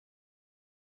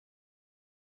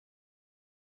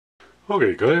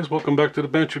Okay guys, welcome back to the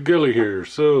bench with Gilly here.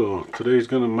 So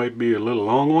today's might be a little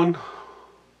long one,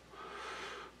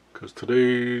 because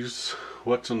today's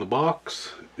what's in the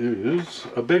box is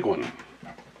a big one.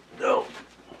 So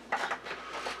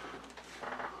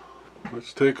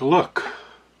let's take a look.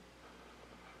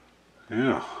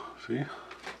 Yeah, see,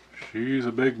 she's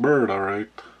a big bird, all right.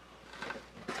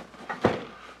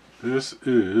 This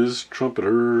is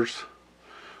Trumpeter's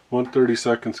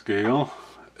 1/32 scale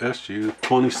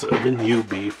Su-27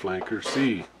 UB Flanker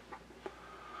C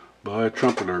by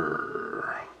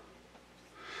Trumpeter.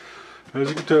 As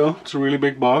you can tell, it's a really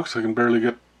big box. I can barely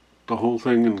get the whole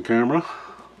thing in the camera.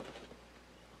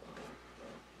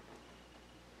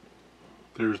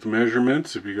 There's the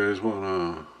measurements if you guys want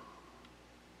to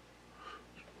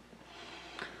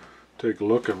take a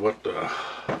look at what the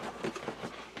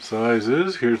size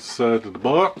is. Here's the side of the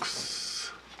box.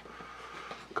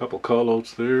 Couple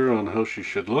callouts there on how she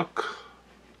should look.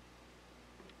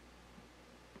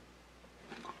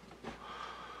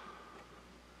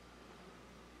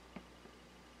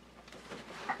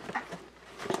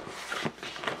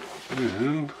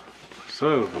 And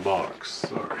side of the box,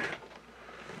 sorry.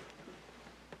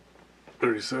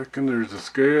 32nd, there's the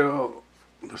scale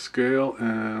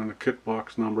and the kit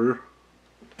box number.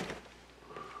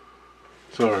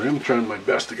 Sorry, I'm trying my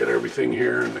best to get everything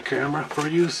here in the camera for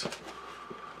use.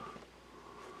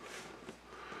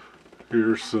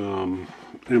 Here's some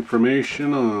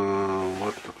information on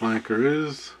what the flanker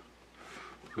is.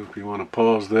 So if you want to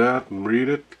pause that and read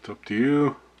it, it's up to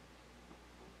you.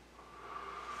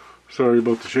 Sorry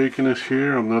about the shakiness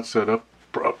here. I'm not set up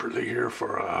properly here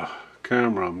for a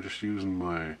camera. I'm just using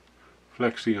my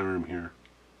flexi arm here.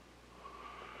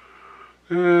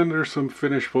 And there's some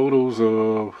finished photos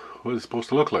of what it's supposed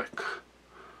to look like.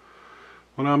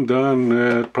 When I'm done,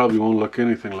 it probably won't look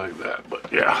anything like that, but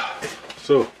yeah.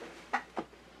 So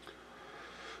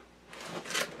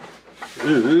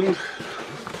and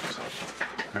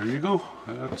there you go.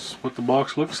 That's what the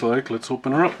box looks like. Let's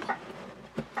open her up.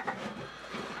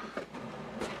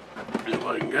 If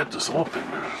I can get this open,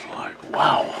 it's like,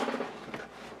 wow.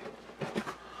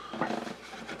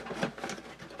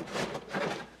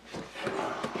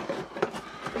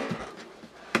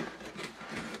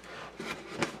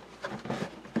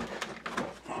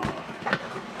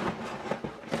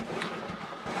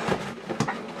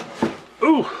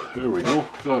 Oh, there we go.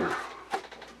 Got her.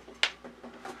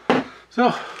 So,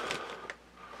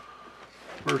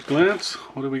 first glance,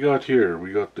 what do we got here?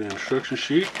 We got the instruction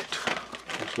sheet.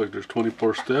 Looks like there's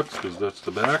 24 steps because that's the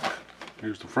back.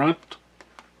 Here's the front.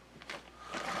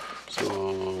 So,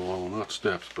 well, not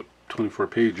steps, but 24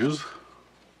 pages.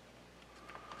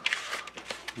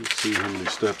 Let's see how many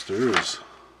steps there is.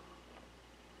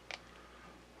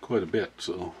 Quite a bit,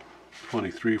 so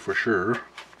 23 for sure.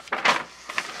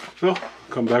 So,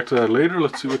 come back to that later.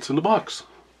 Let's see what's in the box.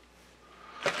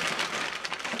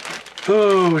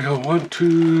 So we got 1,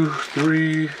 2,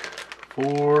 3,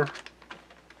 4,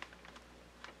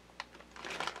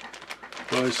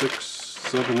 5, 6,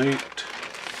 7, 8,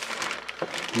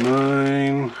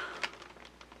 9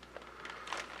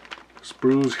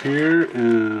 sprues here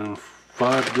and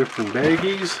 5 different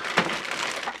baggies.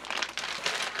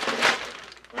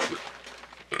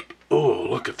 Oh,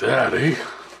 look at that, eh?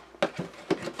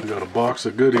 We got a box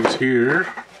of goodies here.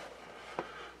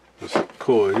 This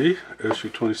Koi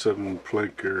Su-27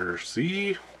 Flanker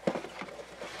C.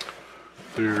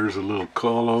 There's a little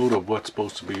call out of what's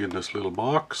supposed to be in this little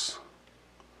box.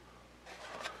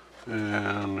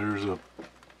 And there's a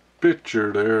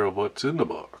picture there of what's in the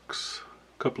box.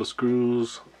 A couple of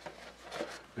screws,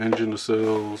 engine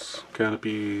nacelles,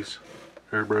 canopies,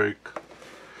 air brake,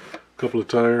 a couple of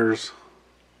tires.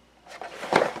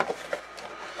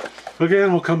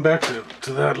 Again, we'll come back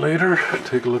to that later.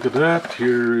 Take a look at that.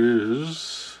 Here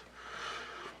is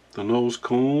the nose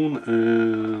cone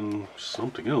and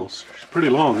something else. She's pretty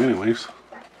long anyways.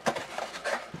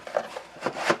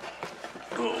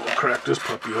 Oh, we'll crack this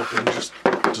puppy open just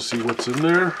to see what's in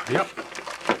there. Yep,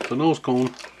 the nose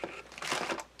cone.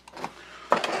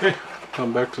 Okay,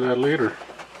 come back to that later.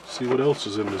 See what else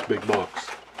is in this big box.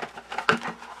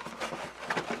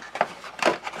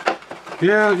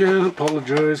 Yeah, again,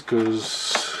 apologize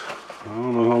because I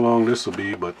don't know how long this will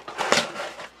be, but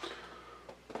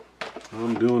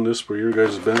I'm doing this for your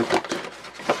guys' benefit.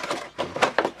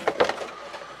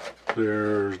 So,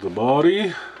 there's the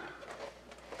body.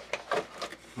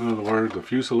 In other words, the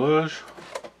fuselage.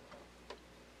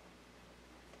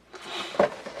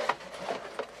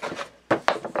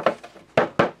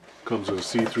 Comes with a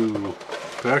see-through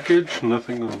package,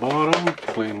 nothing on the bottom,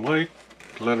 plain white,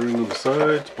 lettering on the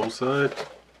sides, both sides.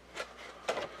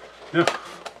 Yeah,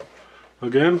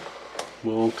 Again,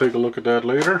 we'll take a look at that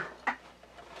later.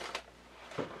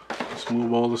 Let's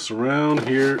move all this around.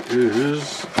 Here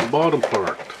is the bottom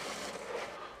part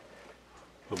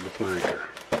of the flanker.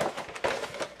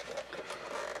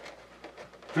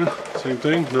 Yeah, same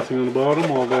thing, nothing on the bottom,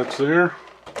 all that's there.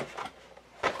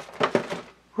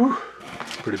 Whew,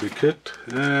 pretty big kit.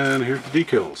 And here's the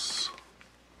decals.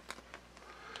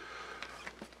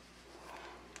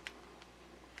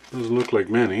 Doesn't look like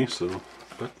many, so,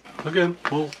 but again,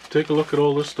 we'll take a look at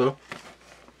all this stuff.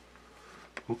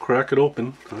 We'll crack it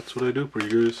open. That's what I do for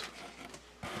you guys.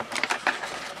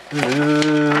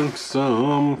 And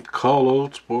some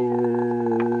callouts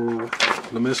for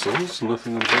the missiles.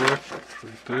 Nothing on the back. It's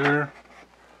right there.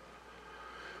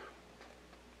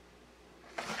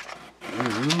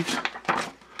 And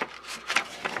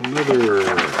another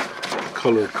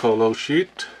colored callout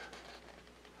sheet.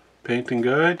 Painting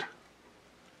guide.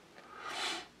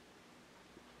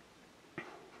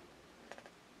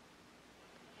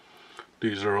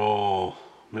 These are all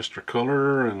Mr.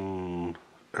 Color and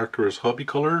Acura's hobby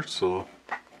color, so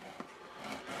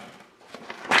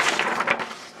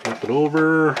flip it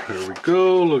over. There we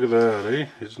go. Look at that, eh?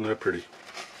 Isn't that pretty?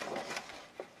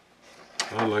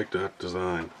 I like that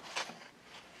design.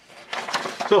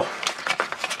 So,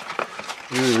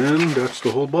 and that's the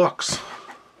whole box.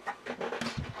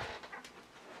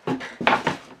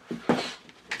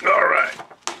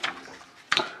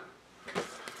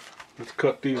 Let's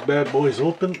cut these bad boys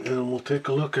open and we'll take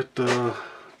a look at the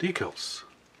decals.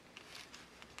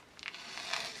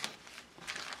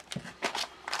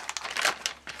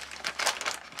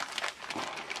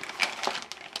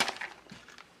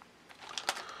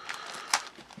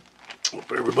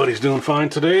 Hope everybody's doing fine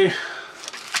today.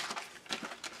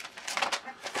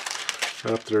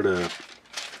 After the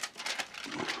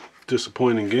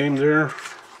disappointing game there,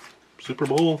 Super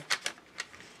Bowl,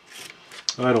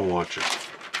 I don't watch it.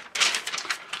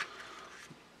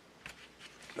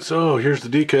 So here's the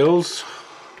decals.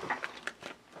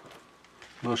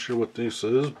 Not sure what this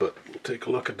is, but we'll take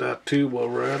a look at that too while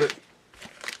we're at it.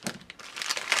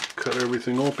 Cut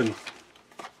everything open.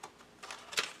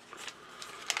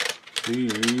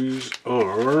 These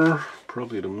are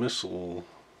probably the missile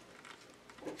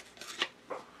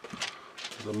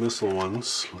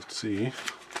ones. Let's see.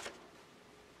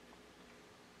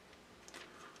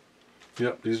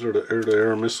 Yep, these are the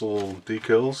air-to-air missile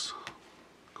decals.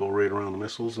 Go right around the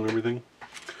missiles and everything.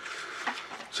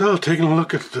 So taking a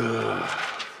look at the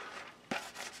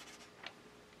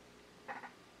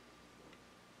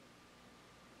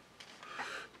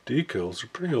decals, are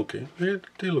pretty okay.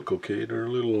 They look okay. They're a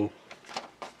little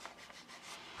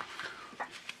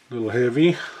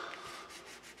heavy,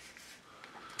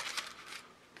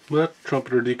 but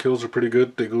trumpeter decals are pretty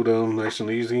good. They go down nice and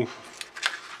easy.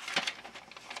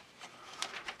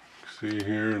 See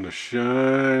here in the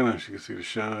shine, as you can see the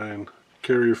shine.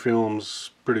 Carrier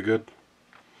film's pretty good.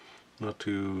 Not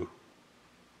too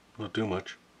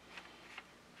much.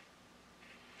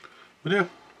 But yeah,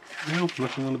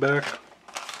 nothing on the back.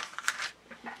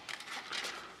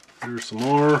 Here's some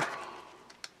more.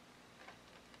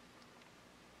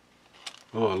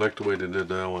 Oh, I like the way they did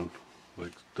that one.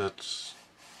 Like that's,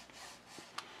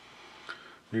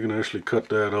 you can actually cut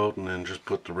that out and then just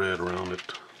put the red around it.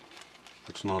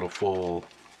 It's not a full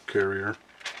carrier.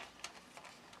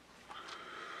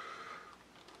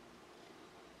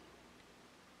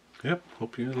 Yep,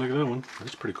 hope you like that one.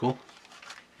 That's pretty cool.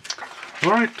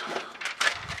 Alright,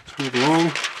 let's move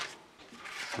along.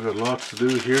 We got lots to do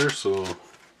here, so we'll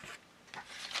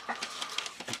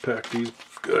pack these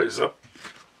guys up.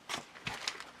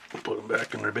 Put them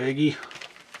back in their baggie.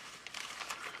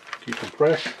 Keep them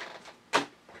fresh.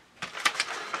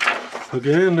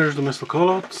 Again, there's the missile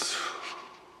callouts.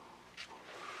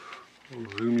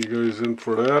 I'll zoom you guys in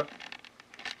for that.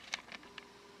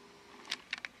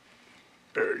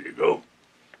 There you go.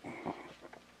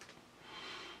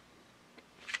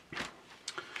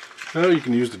 Now you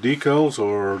can use the decals,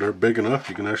 or they're big enough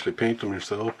you can actually paint them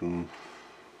yourself and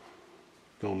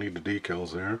don't need the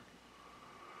decals there.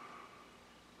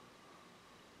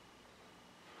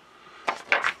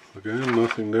 Again,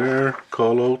 nothing there.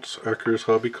 Callouts, Acura's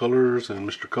Hobby Colors and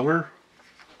Mr. Color.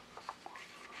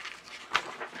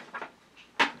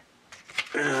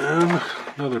 And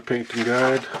another painting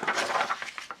guide.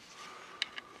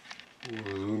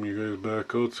 I'll zoom you guys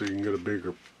back out so you can get a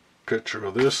bigger picture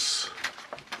of this.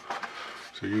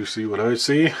 So you see what I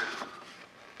see.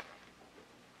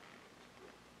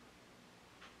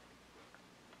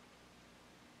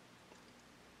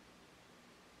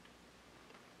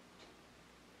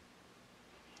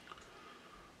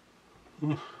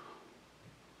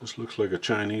 This looks like a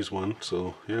Chinese one,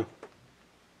 so yeah.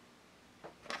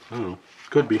 I don't know.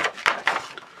 Could be.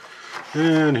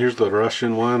 And here's the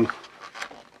Russian one.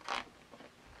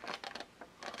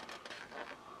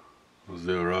 There's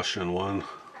the Russian one.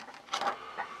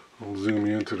 I'll zoom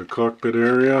you into the cockpit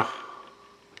area.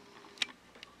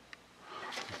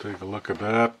 Take a look at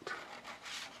that.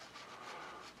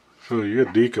 So you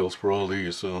get decals for all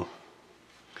these. So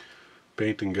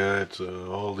painting guides,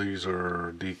 all these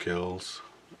are decals.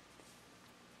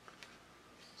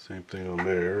 Same thing on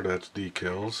there, that's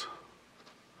decals.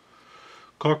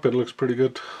 Cockpit looks pretty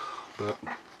good, but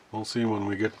we'll see when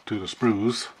we get to the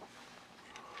sprues.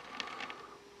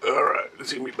 Alright,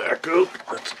 let's see me back out.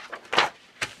 Let's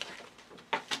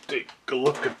take a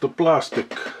look at the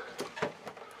plastic.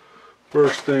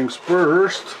 First things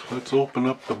first, let's open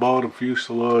up the bottom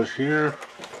fuselage here.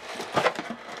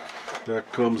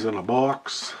 That comes in a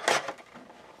box.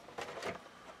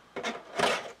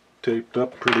 Taped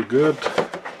up pretty good.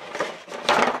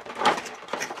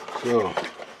 So,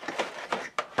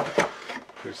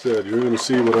 like I said, you're going to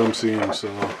see what I'm seeing, so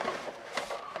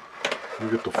you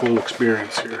get the full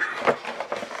experience here.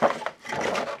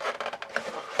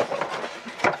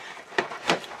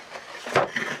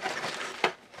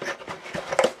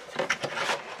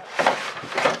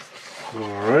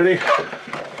 Alrighty.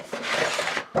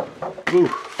 Ooh,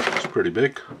 it's pretty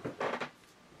big.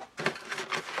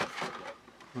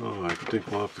 Oh, I think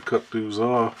we'll have to cut these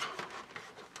off.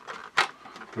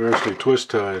 They're actually twist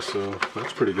ties, so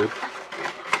that's pretty good.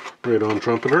 Right on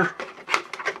trumpeter.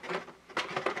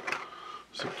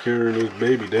 Securing this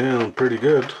baby down pretty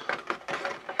good.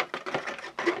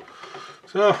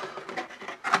 So,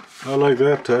 I like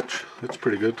that touch. It's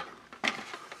pretty good.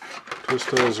 Twist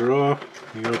ties are off.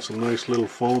 You got some nice little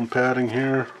foam padding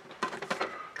here.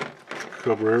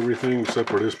 Cover everything except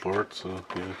for this part, so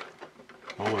yeah.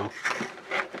 Oh well.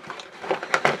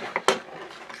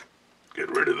 Get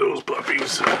rid of those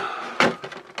puppies.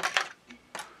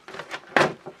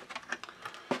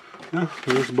 Yeah,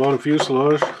 there's the bottom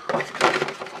fuselage.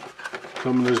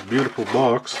 Come in this beautiful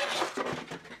box.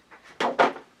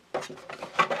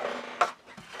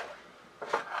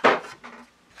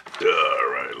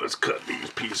 Alright, let's cut these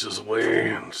pieces away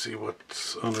and see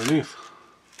what's underneath.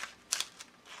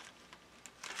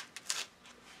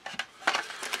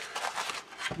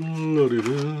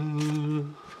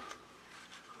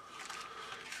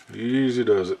 Easy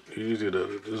does it, easy does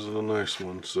it. This is a nice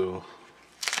one, so.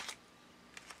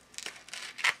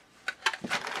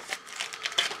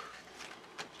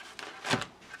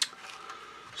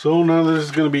 So now this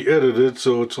is going to be edited,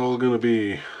 so it's all going to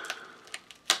be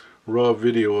raw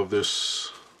video of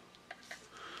this.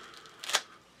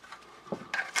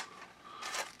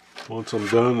 Once I'm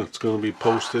done, it's going to be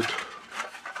posted.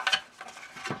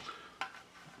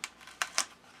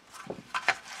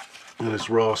 In its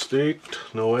raw state,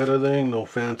 no editing, no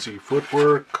fancy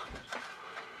footwork.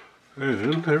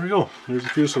 And there we go, here's the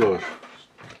fuselage.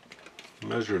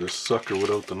 Measure this sucker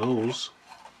without the nose.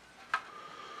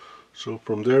 So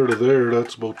from there to there,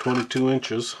 that's about 22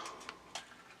 inches.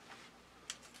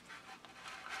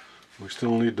 We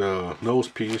still need the nose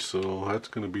piece, so that's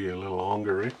going to be a little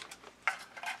longer, eh?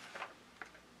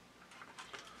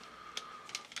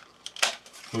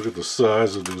 Look at the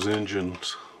size of those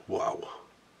engines. Wow.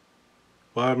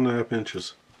 5.5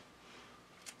 inches.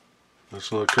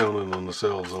 That's not counting on the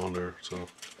cells on there, so.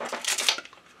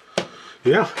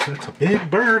 Yeah, that's a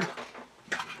big bird.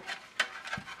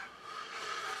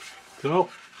 So,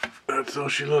 that's how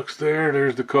she looks there.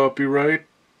 There's the copyright.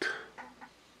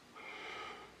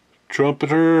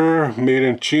 Trumpeter, made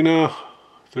in China,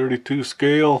 32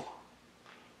 scale.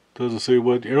 Doesn't say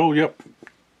what year. Oh, yep,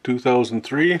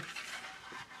 2003.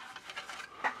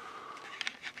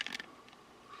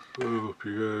 So if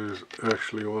you guys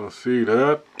actually want to see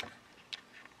that,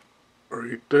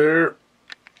 right there,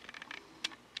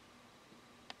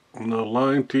 I'm not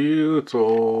lying to you, it's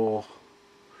all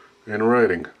in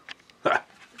writing.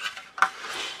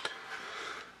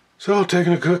 So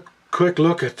taking a quick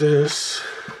look at this,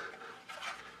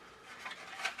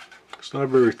 it's not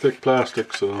very thick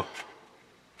plastic, so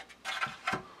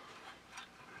a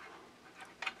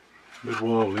bit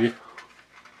wobbly.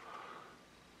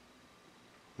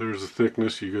 There's the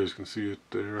thickness, you guys can see it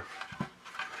there.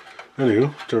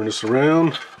 Anywho, turn this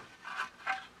around.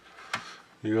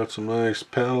 You got some nice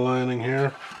panel lining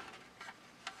here.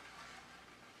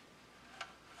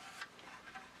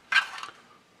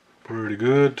 Pretty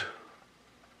good.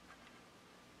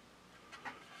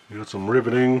 You got some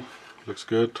riveting, looks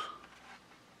good.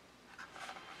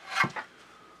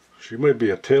 She might be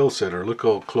a tail setter. Look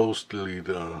how closely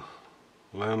the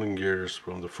landing gears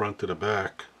from the front to the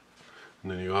back,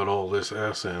 and then you got all this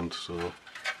ass end. So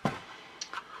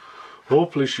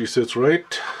hopefully she sits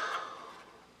right.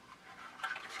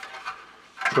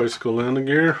 Tricycle landing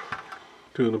gear,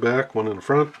 2 in the back, 1 in the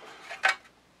front.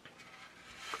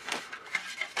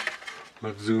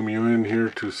 Let's zoom you in here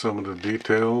to some of the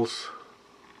details.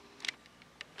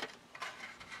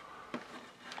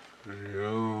 There you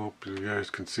go, hope you guys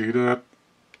can see that.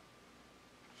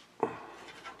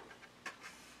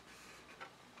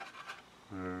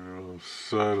 There on the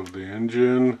side of the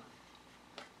engine.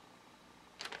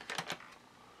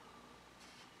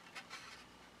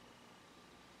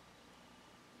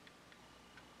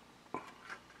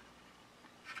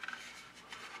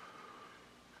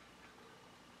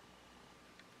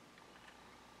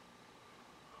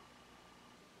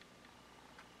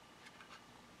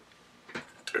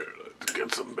 Let's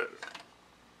get some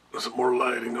more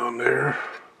lighting on there.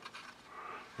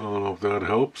 I don't know if that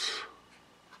helps.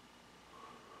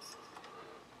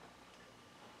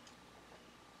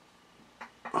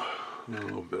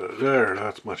 There,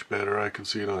 that's much better. I can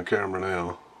see it on camera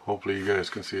now. Hopefully you guys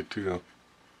can see it too.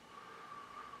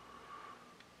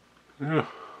 Yeah.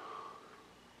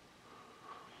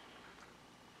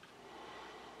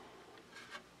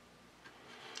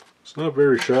 It's not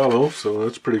very shallow, so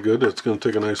that's pretty good. It's going to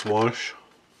take a nice wash.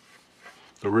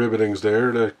 The riveting's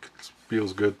there, that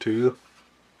feels good too.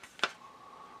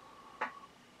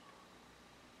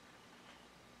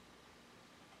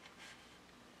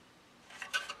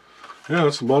 Yeah,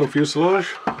 that's the bottom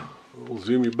fuselage. We'll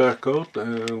zoom you back out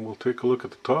and we'll take a look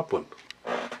at the top one.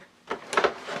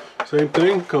 Same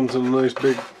thing, comes in a nice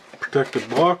big protected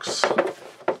box.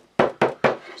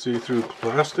 See-through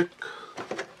plastic.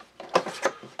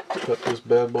 Cut this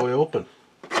bad boy open.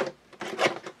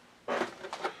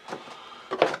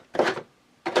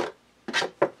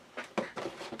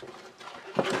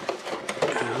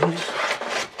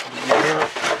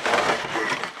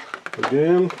 And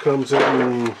again, comes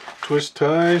in twist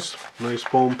ties, nice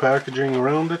foam packaging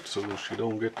around it so she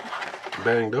don't get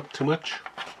banged up too much.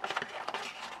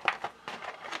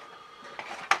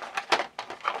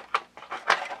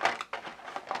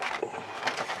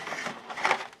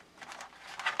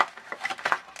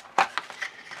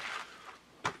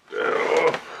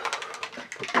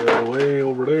 Put that away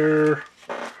over there.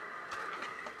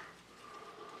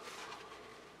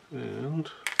 And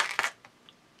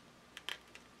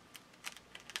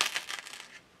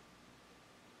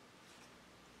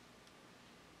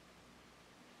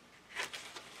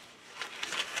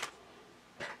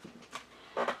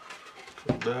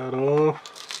cut that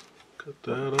off, cut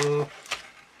that off,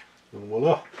 and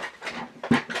voila.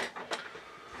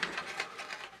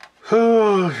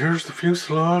 Oh, here's the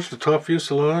fuselage, the top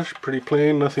fuselage, pretty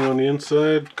plain, nothing on the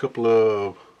inside, couple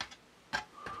of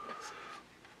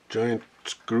giant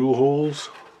screw holes.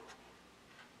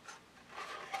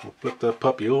 We'll flip that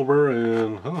puppy over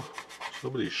and, oh,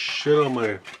 somebody shit on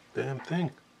my damn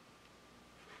thing.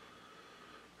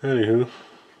 Anywho,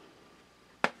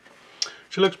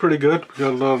 she looks pretty good. We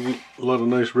got a lot of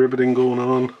nice riveting going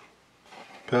on.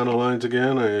 Panel lines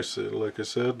again, like I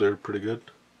said, they're pretty good.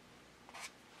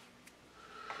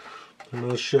 They're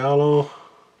not shallow.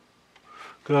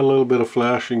 Got a little bit of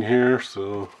flashing here,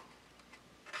 so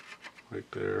right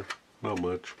there, not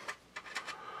much.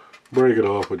 Break it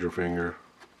off with your finger.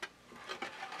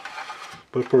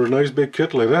 But for a nice big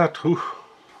kit like that, whew,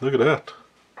 look at that.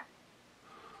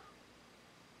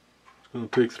 It's going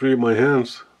to take 3 of my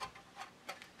hands.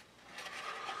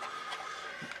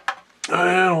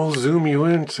 And we'll zoom you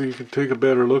in so you can take a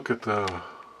better look at the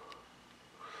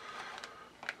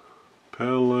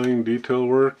panel line detail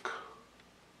work.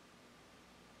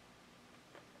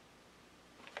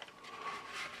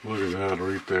 Look at that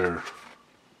right there.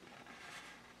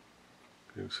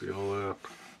 You can see all that.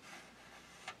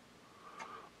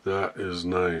 That is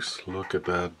nice. Look at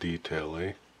that detail,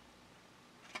 eh?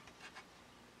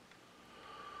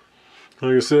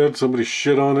 Like I said, somebody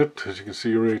shit on it, as you can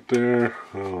see right there.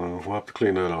 I don't know, we'll have to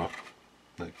clean that off.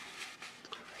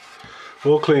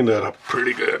 We'll clean that up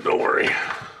pretty good, don't worry.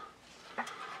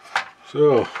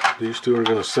 So, these two are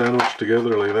going to sandwich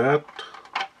together like that.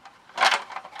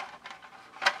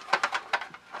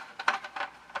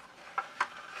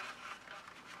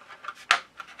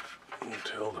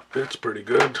 Until the fit's pretty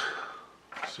good.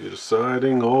 See the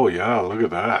siding? Oh yeah, look at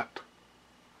that.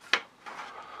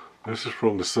 This is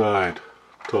from the side.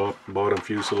 Top, bottom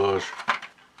fuselage.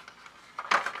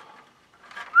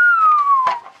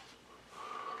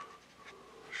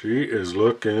 She is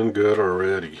looking good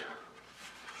already.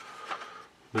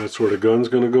 That's where the gun's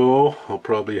gonna go. I'll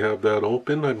probably have that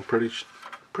open. I'm pretty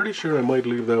pretty sure I might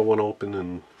leave that one open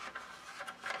and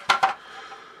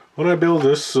when I build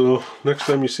this, so next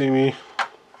time you see me,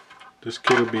 this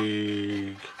kit will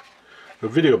be a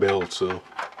video build, so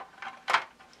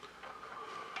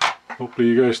hopefully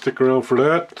you guys stick around for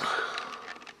that.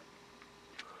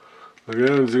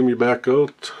 Again, zoom you back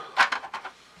out.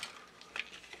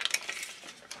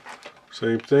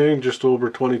 Same thing, just over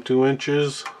 22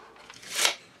 inches.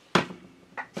 Let's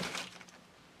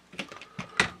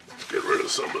get rid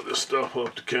of some of this stuff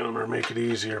off the counter, make it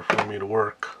easier for me to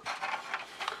work.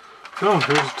 Oh,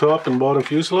 here's the top and bottom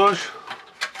fuselage.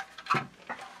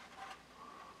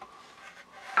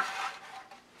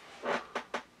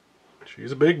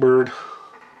 She's a big bird.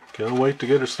 Can't wait to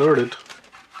get her started.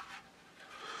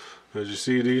 As you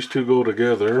see, these two go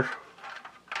together.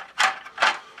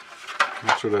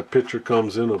 That's where that picture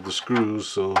comes in of the screws,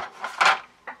 so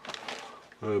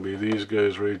that'll be these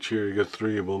guys right here. You got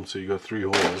 3 of them, so you got 3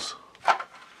 holes,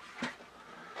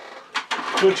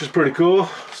 which is pretty cool.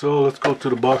 So let's go to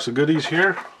the box of goodies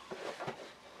here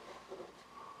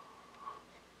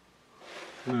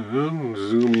and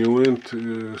zoom you in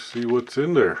to see what's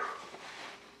in there.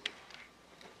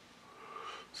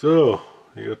 So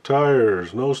you got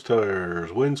tires, nose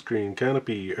tires, windscreen,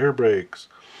 canopy, air brakes,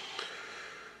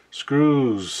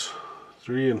 screws,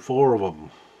 3 and 4 of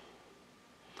them,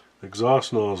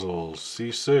 exhaust nozzles,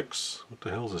 C6. What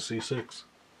the hell is a C6?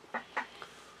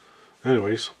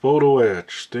 Anyways, photo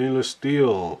etch, stainless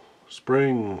steel,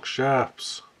 spring,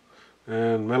 shafts,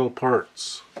 and metal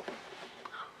parts.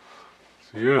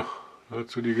 So yeah,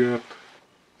 that's what you got.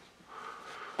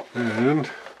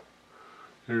 And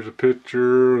here's a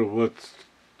picture of what's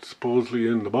supposedly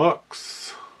in the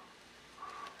box,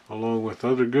 along with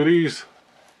other goodies.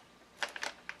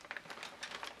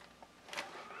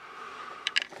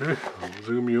 Okay, I'll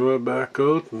zoom you back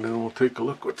out and then we'll take a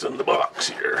look what's in the box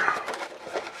here.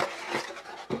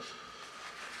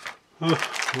 Look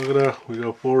at that, we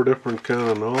got 4 different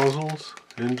kind of nozzles,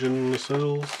 engine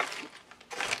nacelles,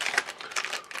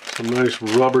 some nice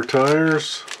rubber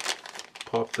tires.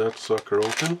 Pop that sucker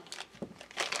open.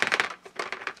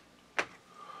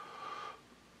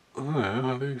 Oh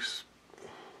yeah,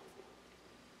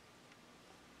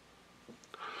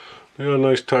 they got a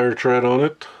nice tire tread on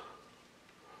it.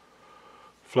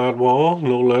 Flat wall,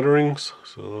 no letterings,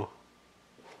 so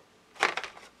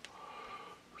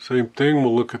same thing.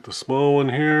 We'll look at the small one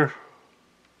here.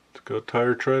 It's got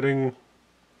tire treading,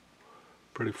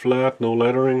 pretty flat, no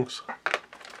letterings.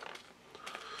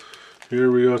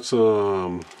 Here we got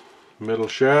some metal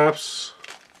shafts,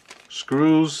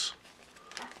 screws.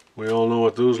 We all know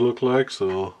what those look like,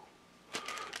 so,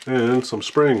 and some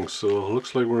springs. So it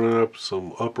looks like we're gonna have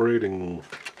some operating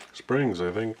springs,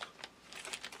 I think.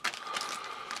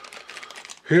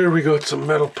 Here we got some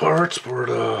metal parts for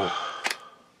the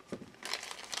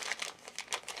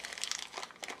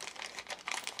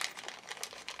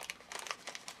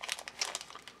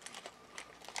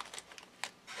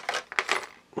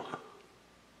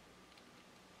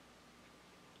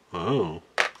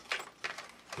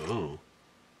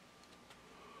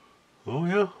oh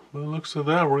yeah, by the looks of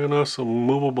that, we're gonna have some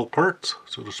movable parts.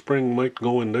 So the spring might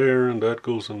go in there and that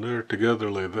goes in there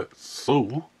together like that.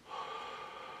 So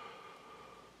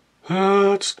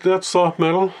that's soft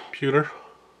metal pewter,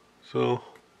 so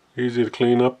easy to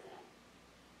clean up.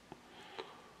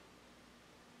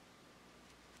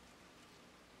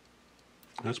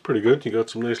 That's pretty good. You got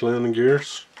some nice landing gear,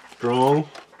 strong.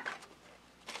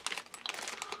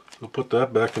 We'll put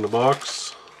that back in the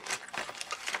box.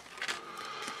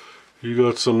 You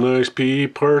got some nice PE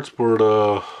parts for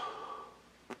the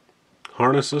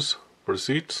harnesses for the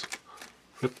seats.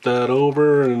 Flip that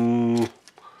over and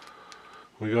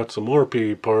we got some more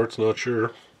PE parts, not sure.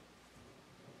 A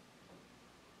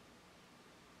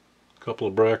couple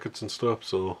of brackets and stuff,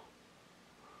 so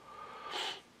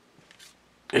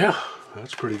yeah,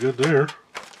 that's pretty good there.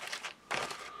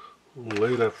 We'll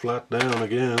lay that flat down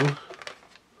again.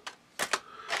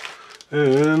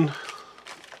 And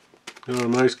got a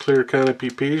nice clear canopy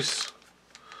piece.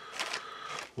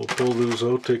 We'll pull those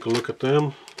out, take a look at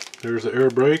them. There's the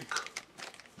air brake.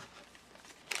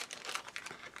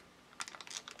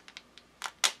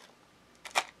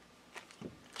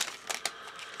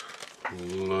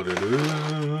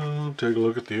 Take a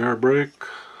look at the air brake.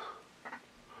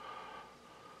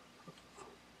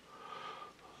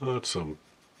 That's some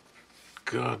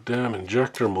goddamn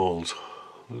injector molds.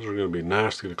 Those are going to be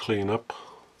nasty to clean up.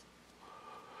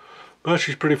 But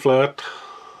she's pretty flat.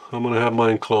 I'm going to have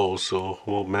mine closed, so it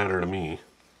won't matter to me.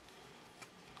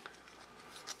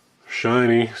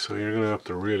 Shiny, so you're going to have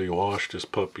to really wash this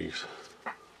puppy.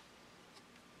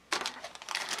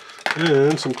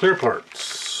 And some clear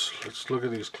parts. Let's look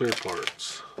at these clear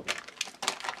parts.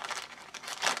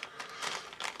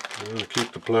 I'm going to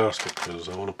keep the plastic because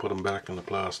I want to put them back in the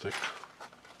plastic.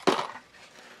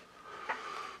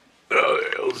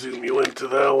 I'll zoom you into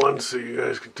that one so you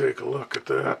guys can take a look at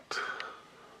that.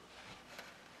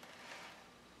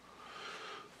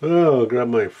 I'll grab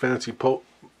my fancy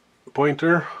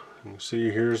pointer. You see,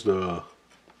 here's the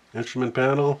instrument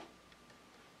panel,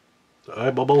 the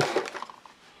eye bubble.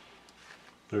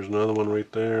 There's another one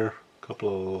right there. A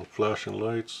couple of flashing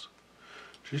lights.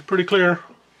 She's pretty clear.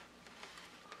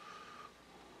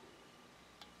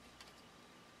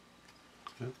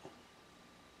 Yep.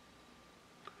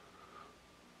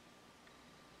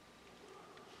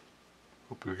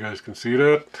 Hope you guys can see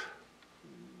that.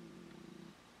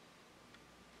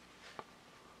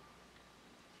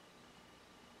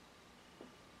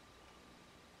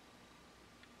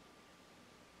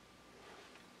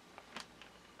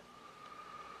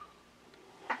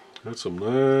 Got some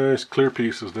nice clear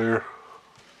pieces there.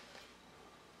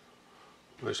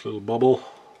 Nice little bubble.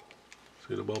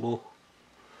 See the bubble?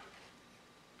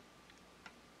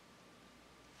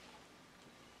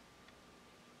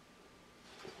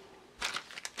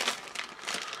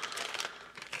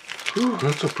 Whew,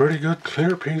 that's a pretty good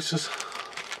clear pieces.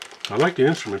 I like the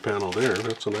instrument panel there.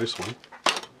 That's a nice one.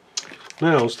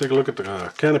 Now let's take a look at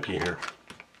the canopy here.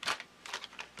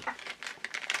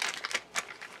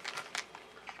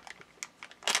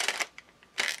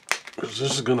 Because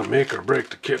this is going to make or break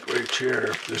the kit right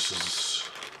here. If this is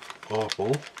awful,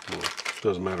 well, it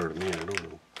doesn't matter to me, I don't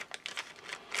know.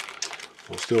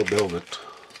 We'll still build it.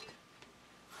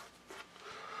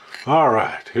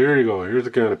 Alright, here you go. Here's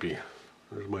the canopy.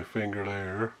 There's my finger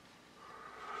there.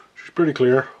 She's pretty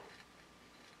clear.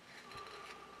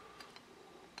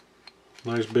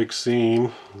 Nice big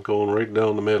seam going right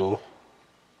down the middle.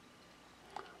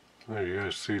 There you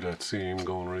guys see that seam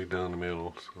going right down the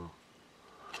middle. So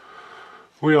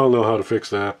we all know how to fix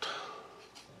that.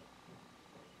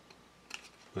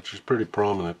 But she's pretty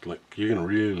prominent, like you can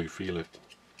really feel it.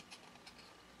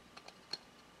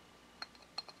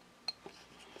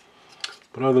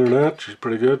 But other than that, she's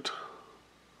pretty good.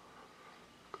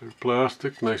 Clear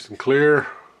plastic, nice and clear.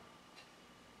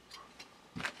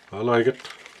 I like it.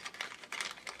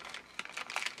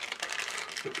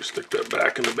 Let me stick that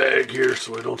back in the bag here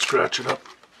so I don't scratch it up.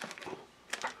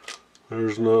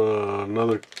 There's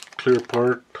another clear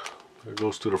part that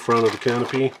goes to the front of the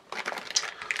canopy.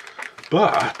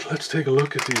 But let's take a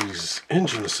look at these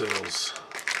engine cells.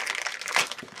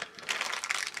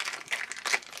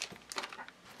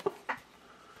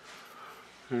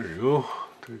 There you go.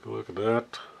 Take a look at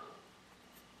that.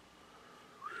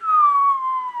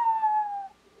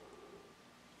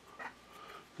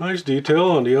 Nice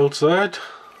detail on the outside.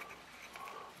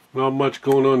 Not much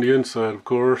going on the inside, of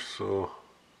course, so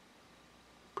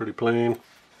pretty plain.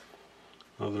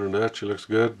 Other than that, she looks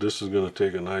good. This is going to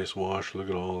take a nice wash. Look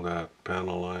at all that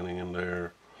panel lining in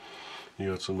there.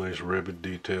 You got some nice ribbon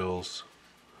details.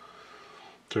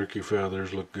 Turkey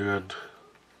feathers look good.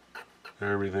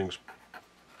 Everything's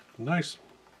nice.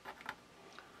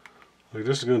 Like,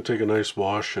 this is going to take a nice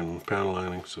wash and panel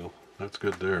lining, so that's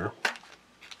good there.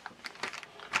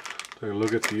 Take a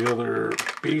look at the other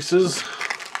pieces.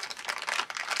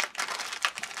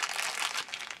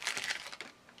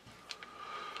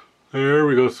 There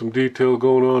we got some detail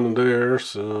going on in there,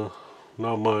 so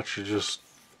not much, just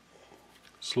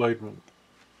slight.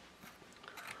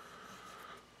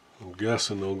 I'm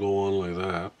guessing they'll go on like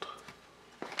that.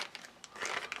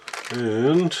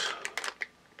 And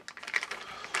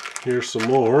here's some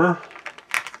more.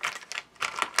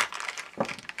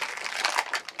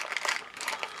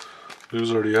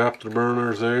 These are the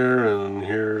afterburners there, and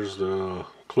here's the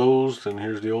closed, and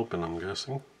here's the open, I'm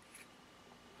guessing.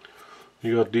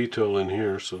 You got detail in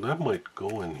here, so that might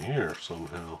go in here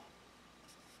somehow.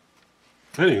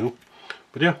 Anywho,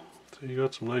 but yeah, so you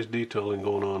got some nice detailing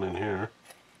going on in here.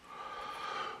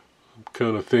 I'm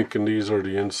kind of thinking these are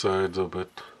the insides of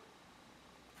it.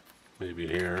 Maybe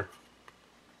here.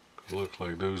 It looks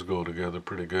like those go together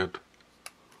pretty good.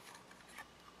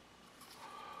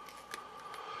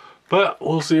 But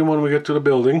we'll see when we get to the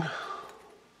building. So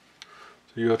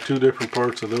you got two different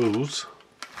parts of those.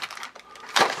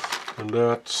 And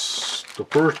that's the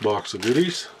first box of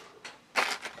goodies.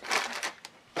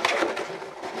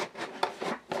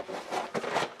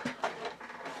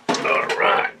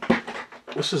 Alright.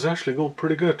 This is actually going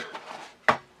pretty good.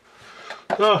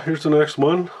 Oh, here's the next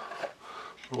one.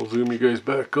 I'll zoom you guys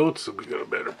back out so we got a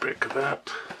better pic of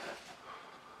that.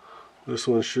 This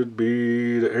one should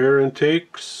be the air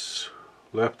intakes,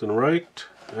 left and right,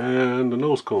 and the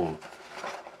nose cone.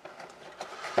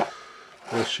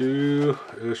 SU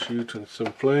to some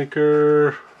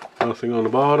flanker, nothing on the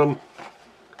bottom,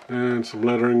 and some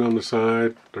lettering on the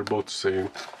side. They're both the same.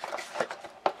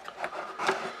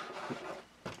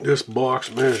 This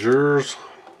box measures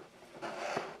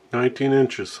 19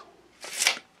 inches.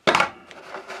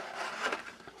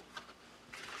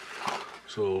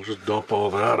 So we'll just dump all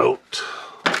that out.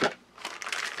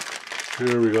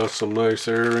 Here we got some nice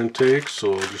air intakes,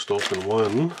 so I'll just open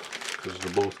one because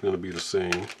they're both going to be the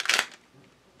same.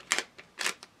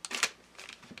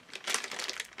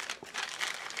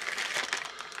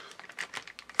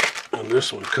 And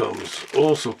this one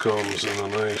also comes in a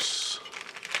nice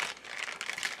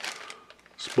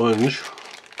sponge.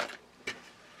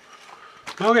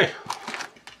 Okay,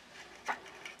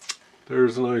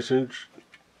 there's a nice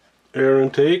air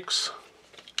intakes.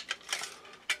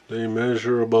 They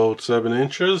measure about 7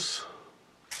 inches.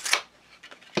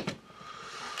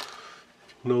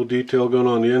 No detail going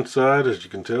on the inside, as you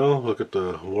can tell. Look at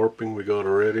the warping we got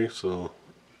already, so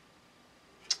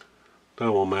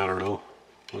that won't matter though.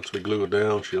 Once we glue it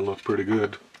down, she'll look pretty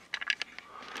good.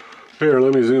 Here,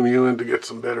 let me zoom you in to get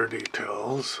some better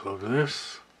details of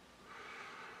this.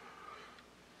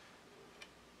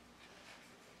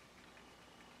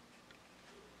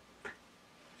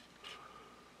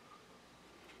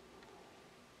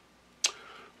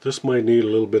 This might need a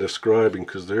little bit of scribing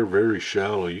because they're very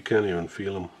shallow. You can't even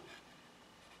feel them.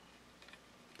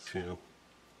 See them.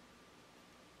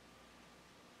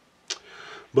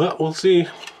 But we'll see.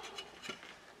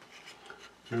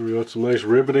 Here we got some nice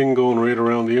ribbiting going right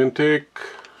around the intake.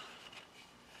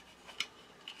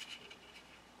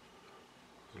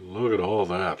 Look at all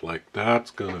that. Like, that's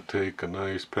going to take a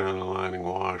nice panel lining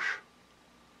wash.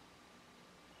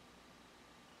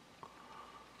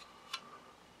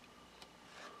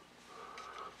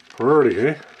 Pretty,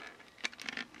 eh?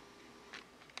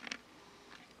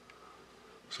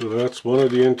 So that's one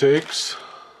of the intakes.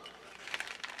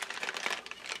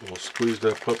 We'll squeeze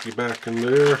that puppy back in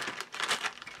there.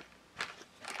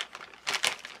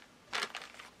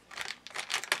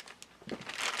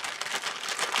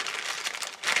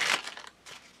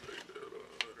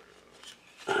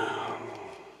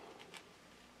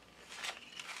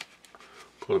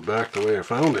 Put it back the way I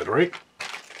found it, right?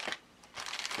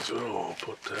 So I'll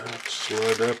put that,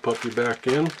 slide that puppy back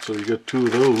in, so you get 2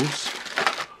 of those.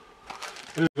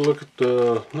 And look at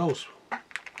the nose.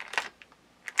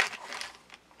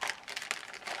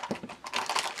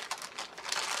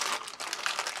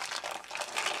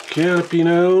 Canopy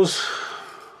nose.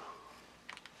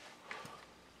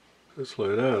 Just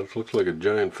like that. It looks like a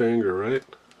giant finger, right?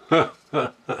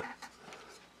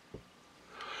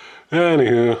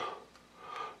 Anywho,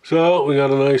 so we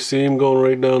got a nice seam going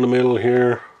right down the middle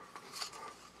here.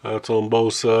 That's on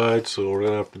both sides, so we're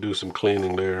going to have to do some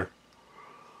cleaning there.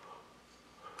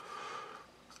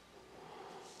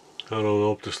 I don't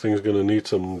know if this thing's going to need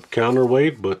some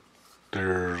counterweight, but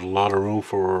there's a lot of room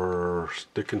for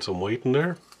sticking some weight in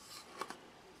there.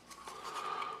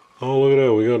 Oh, look at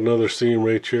that, we got another seam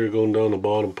right here going down the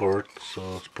bottom part,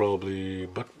 so it's probably,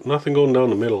 but nothing going down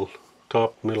the middle,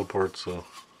 top middle part, so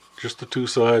just the 2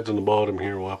 sides and the bottom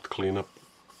here we'll have to clean up.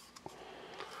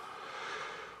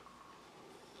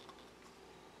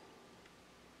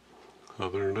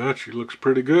 Other than that, she looks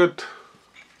pretty good.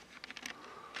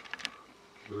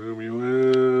 Zoom you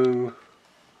in.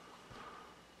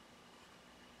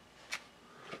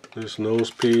 This nose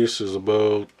piece is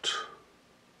about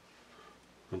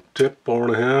a tip,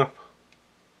 4.5,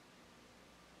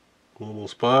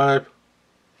 almost 5.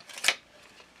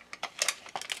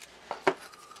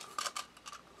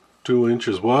 2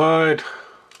 inches wide.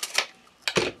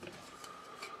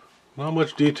 Not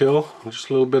much detail, just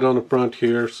a little bit on the front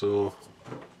here, so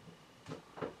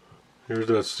here's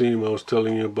that seam I was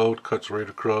telling you about, cuts right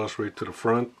across, right to the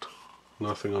front,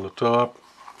 nothing on the top.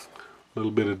 A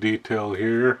little bit of detail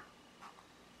here.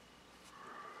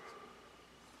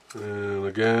 And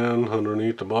again,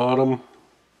 underneath the bottom,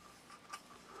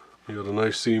 you got a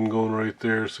nice seam going right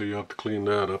there, so you have to clean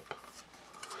that up.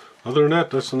 Other than that,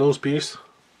 that's the nose piece.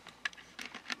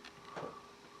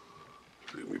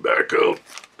 Let me back out.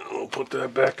 I'll put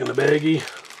that back in the baggie.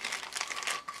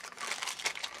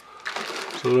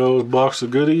 So that was a box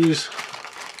of goodies.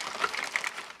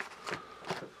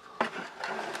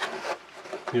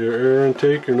 Your air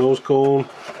intake, your nose cone.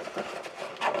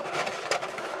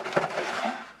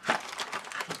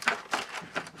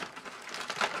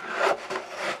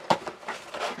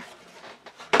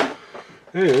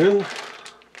 And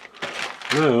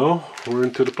now we're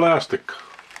into the plastic.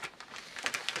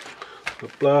 The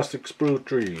plastic sprue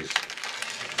trees.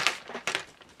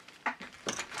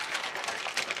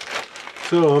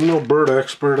 So I'm no bird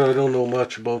expert. I don't know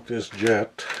much about this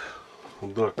jet.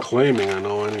 I'm not claiming I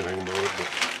know anything about it,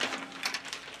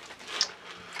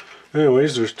 but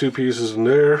anyways, there's two pieces in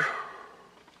there.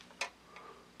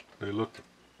 They look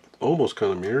almost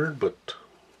kind of mirrored, but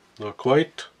not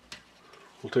quite.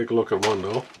 We'll take a look at one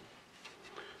though.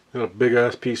 Got a big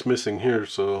ass piece missing here,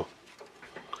 so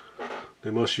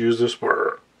they must use this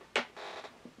for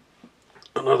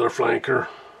another flanker.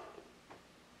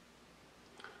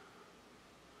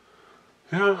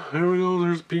 Yeah, there we go,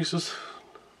 there's the pieces.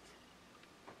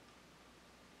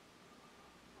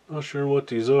 Not sure what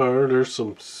these are. There's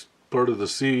some part of the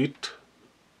seat.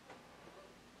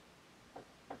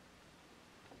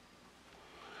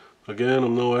 Again,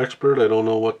 I'm no expert. I don't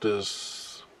know what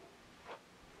these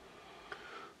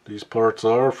parts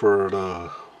are for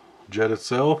the jet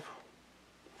itself.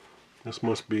 This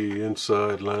must be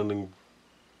inside landing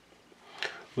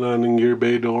gear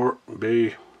bay door,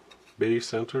 bay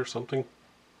center, something.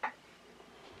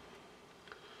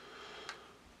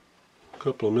 A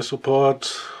couple of missile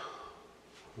pods,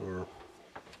 or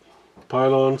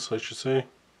pylons I should say.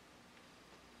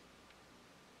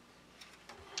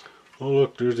 Oh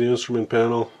look, there's the instrument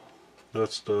panel.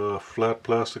 That's the flat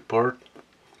plastic part.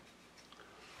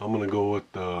 I'm gonna go with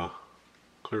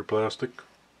clear plastic.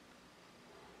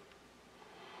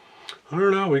 I don't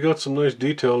know, we got some nice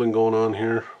detailing going on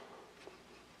here.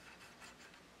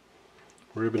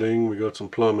 Riveting, we got some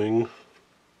plumbing.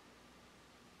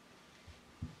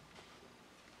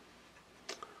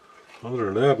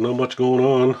 Other than that, not much going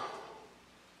on.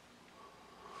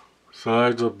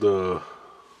 Sides of the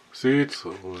seats,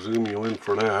 so we'll zoom you in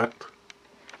for that.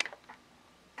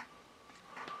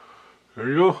 There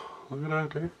you go, look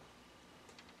at that, eh?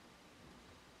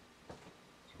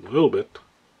 A little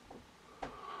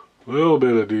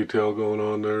bit of detail going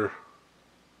on there.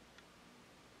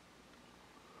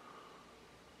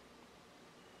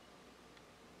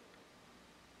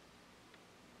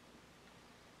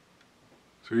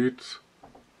 Seats.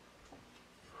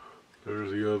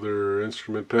 There's the other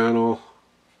instrument panel.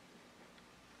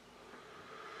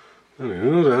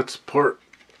 Anyway, that's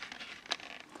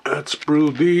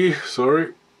sprue D.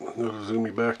 Sorry, I'm going to zoom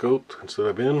you back out instead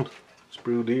of in.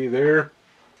 Sprue D there.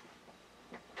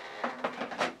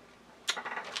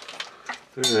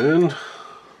 And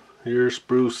here's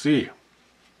sprue C.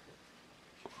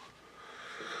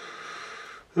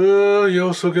 You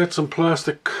also get some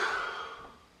plastic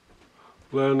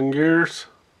landing gears.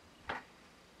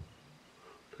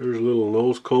 There's a little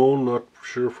nose cone, not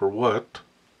sure for what.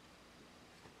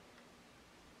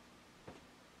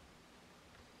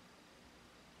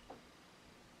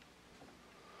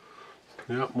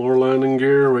 Yep, more landing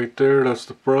gear right there, that's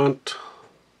the front.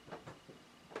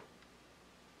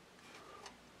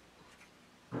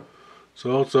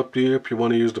 So it's up to you if you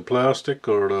want to use the plastic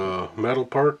or the metal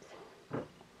part.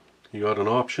 You got an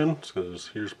option, because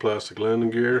here's plastic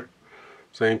landing gear.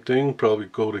 Same thing, probably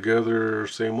go together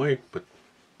same way, but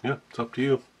yeah, it's up to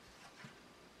you.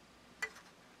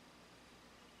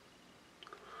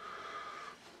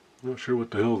 Not sure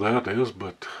what the hell that is,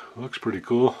 but it looks pretty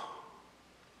cool.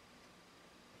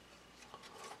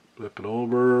 Flip it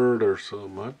over, there's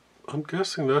some, I'm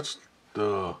guessing that's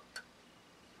the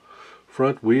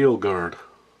front wheel guard.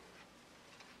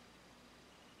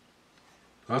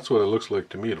 That's what it looks like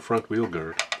to me, the front wheel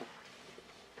guard.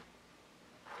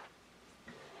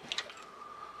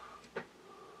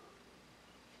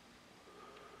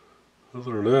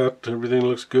 Other than that, everything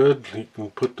looks good. You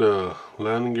can put the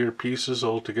landing gear pieces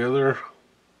all together.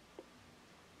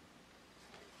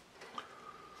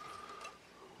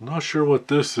 I'm not sure what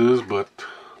this is, but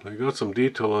they got some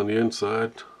detail on the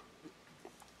inside.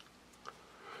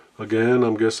 Again,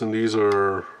 I'm guessing these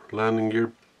are landing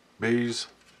gear bays.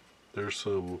 There's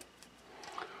a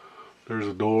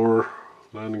door,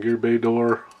 landing gear bay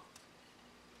door.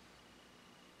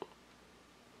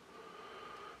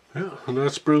 Yeah, and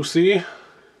that's sprue C.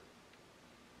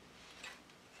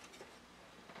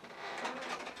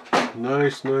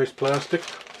 Nice plastic.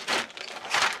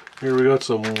 Here we got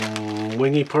some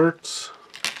wingy parts.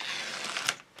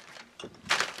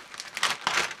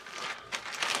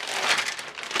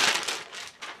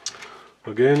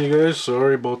 Again, you guys,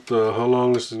 sorry about how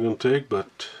long this is going to take,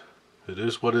 but it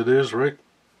is what it is, right?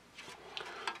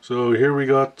 So here we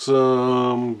got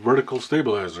some vertical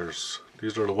stabilizers.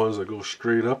 These are the ones that go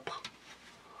straight up.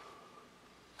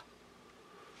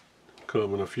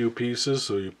 Come in a few pieces,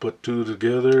 so you put two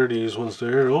together, these ones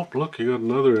there. Oh, look, you got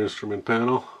another instrument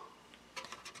panel.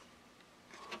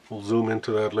 We'll zoom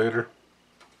into that later.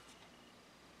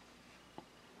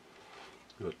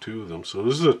 Got two of them. So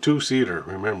this is a two-seater,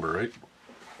 remember, right?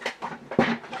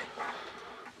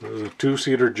 There's a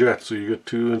two-seater jet, so you get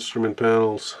two instrument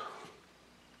panels.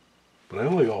 But I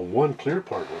only got one clear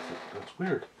part with it. That's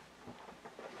weird.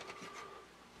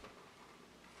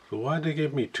 So why'd they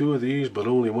give me two of these but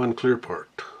only one clear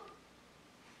part?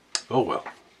 Oh well.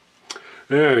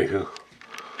 Anywho,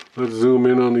 let's zoom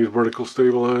in on these vertical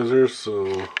stabilizers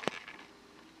so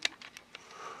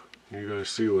you guys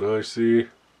see what I see.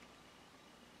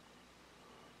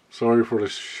 Sorry for the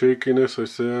shakiness I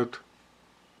said.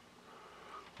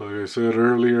 Like I said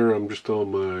earlier, I'm just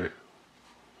on my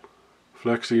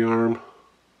flexi arm.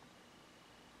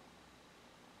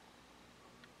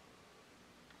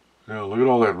 Yeah, look at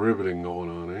all that riveting going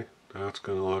on, eh? That's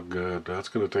gonna look good. That's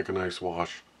gonna take a nice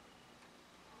wash.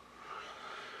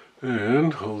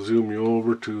 And I'll zoom you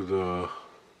over to the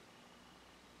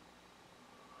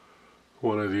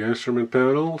one of the instrument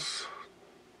panels.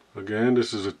 Again,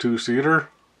 this is a two-seater.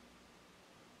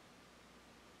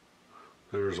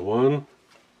 There's one.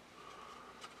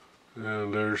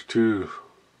 And there's two.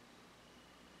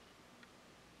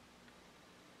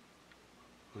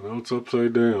 I know it's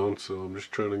upside down, so I'm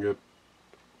just trying to get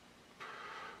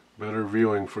better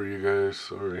viewing for you guys.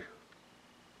 Sorry.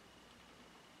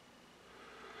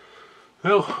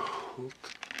 Well,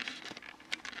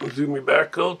 I'll zoom me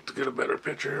back out to get a better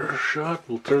picture shot.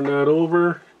 We'll turn that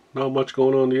over. Not much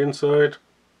going on the inside.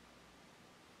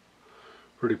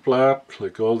 Pretty flat.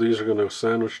 Like all these are going to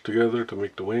sandwich together to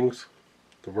make the wings,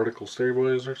 the vertical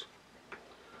stabilizers.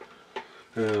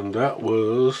 And that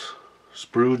was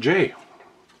sprue J.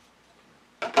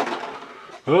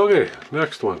 Okay,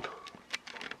 next one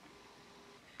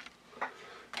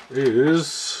is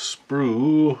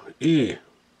sprue E.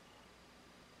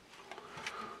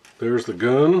 There's the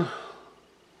gun.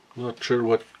 Not sure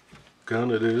what gun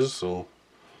it is, so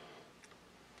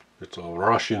it's a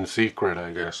Russian secret,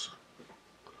 I guess.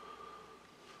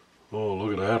 Oh,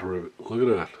 look at that rivet. Look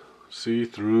at that. See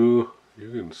through. You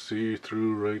can see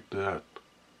through right that.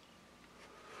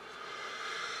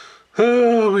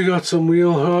 We got some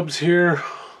wheel hubs here.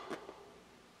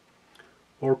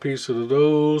 4 pieces of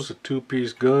those, a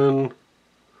 2-piece gun.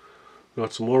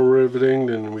 Got some more riveting,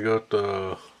 then we got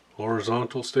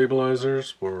horizontal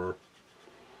stabilizers for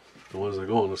the ones that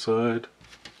go on the side.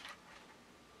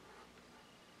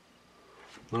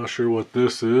 Not sure what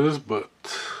this is, but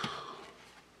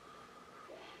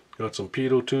got some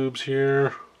pitot tubes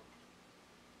here.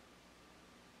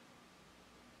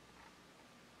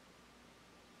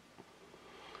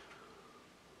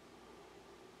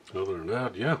 Other than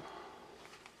that, yeah.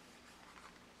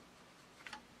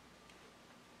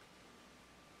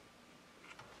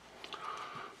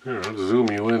 Here, I'll zoom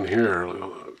you in here. I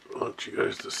want you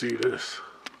guys to see this.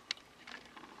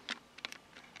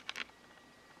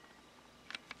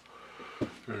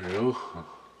 There you go.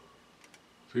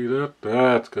 See that?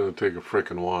 That's going to take a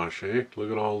frickin' wash, eh?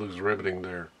 Look at all this riveting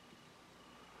there.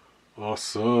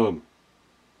 Awesome.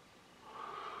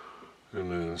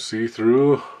 And then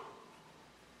see-through.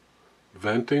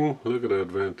 Venting. Look at that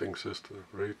venting system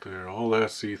right there. All that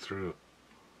see-through.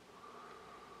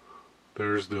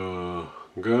 There's the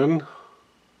gun.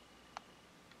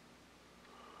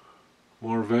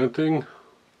 More venting.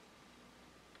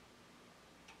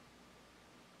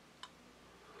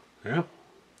 Yeah.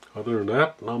 Other than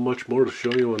that, not much more to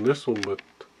show you on this one, but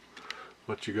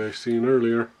what you guys seen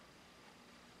earlier.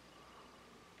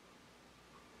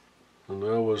 And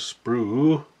that was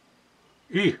sprue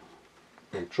E.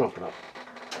 And chop it up.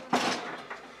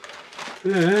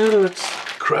 And let's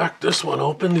crack this one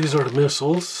open. These are the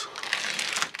missiles.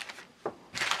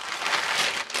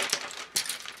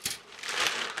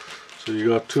 So you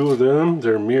got 2 of them.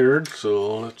 They're mirrored,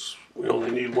 so we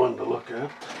only need one to look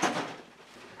at.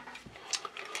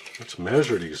 Let's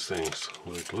measure these things.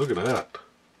 Like, look at that.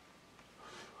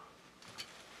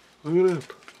 Look at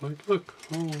that. Like, look.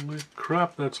 Holy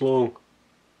crap, that's long.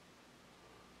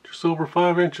 Just over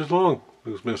 5 inches long,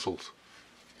 those missiles.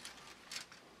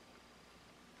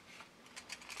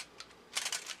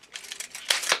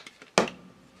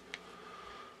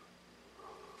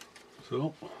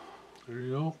 So, there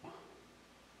you go.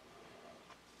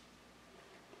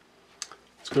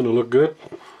 It's going to look good.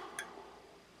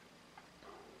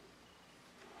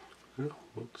 Yeah,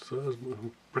 both sides,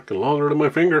 freaking longer than my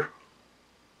finger.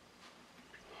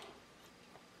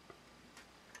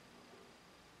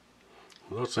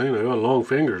 I'm not saying I got long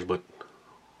fingers, but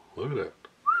look at that.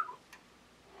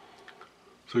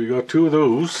 So you got 2 of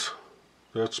those.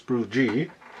 That's sprue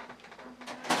G.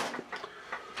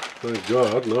 Thank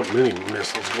God, not many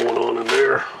missiles going on in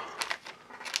there.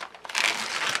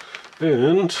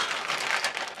 And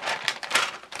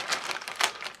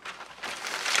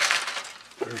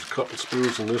there's a couple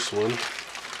sprues in this one.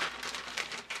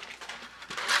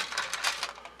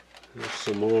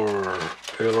 some more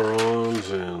ailerons,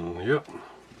 and yep.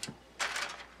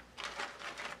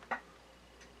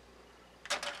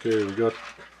 Okay, we got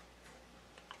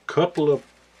a couple of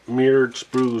mirrored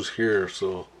sprues here,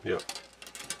 so yep.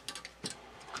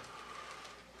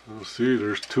 Let's see,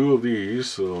 there's two of these,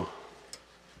 so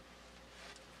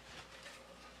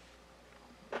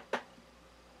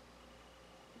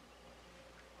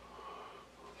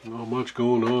not much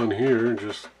going on here.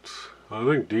 Just, I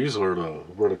think these are the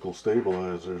vertical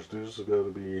stabilizers. These have got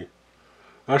to be,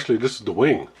 actually this is the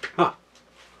wing. Huh.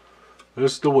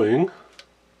 This is the wing.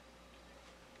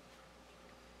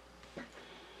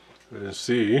 And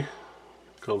see,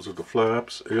 comes with the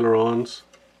flaps, ailerons.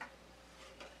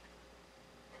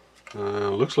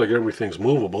 Looks like everything's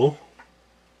movable.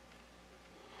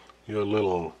 You got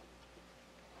little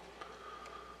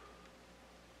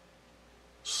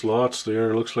slots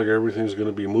there. Looks like everything's going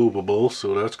to be movable,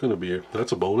 so that's going to be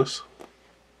that's a bonus.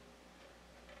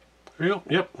 Yep,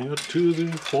 you got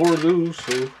four of those,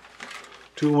 so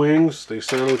two wings. They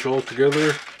sandwich all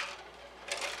together.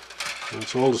 And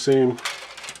it's all the same.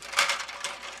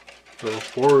 So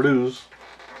four those.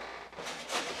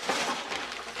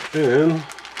 And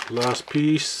last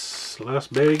piece,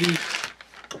 last baggie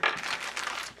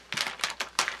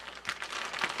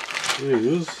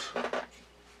is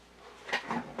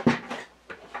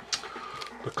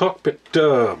the cockpit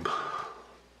tub.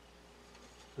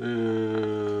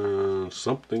 And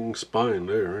something spine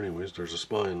there. Anyways, there's a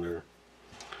spine there.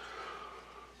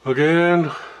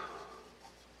 Again,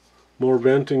 more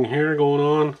venting here going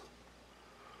on.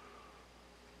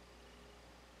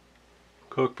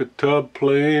 Cockpit tub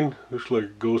plane, looks like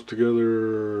it goes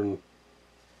together in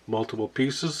multiple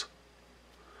pieces.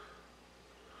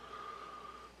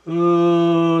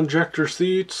 Injector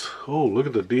seats. Oh, look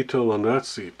at the detail on that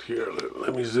seat. Here,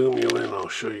 let me zoom you in. I'll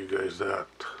show you guys that.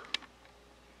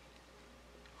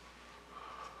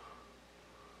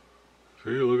 See,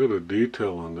 look at the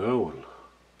detail on that one.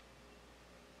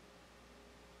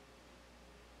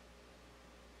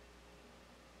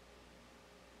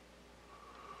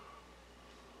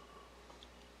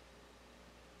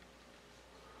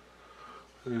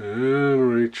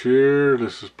 And right here,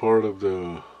 this is part of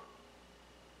the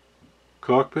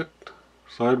cockpit,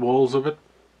 side walls of it.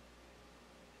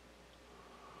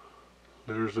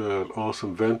 There's that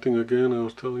awesome venting again I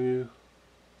was telling you.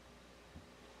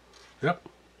 Yep,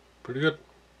 pretty good.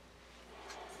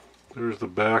 There's the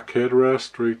back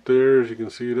headrest right there, as you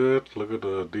can see that. Look at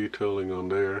the detailing on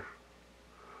there.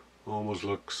 Almost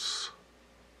looks,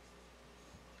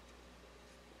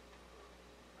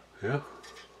 yeah.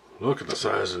 Look at the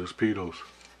size of those pedos.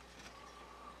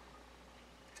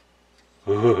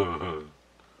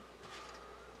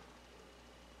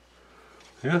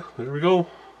 Yeah, there we go.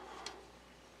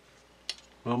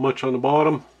 Not much on the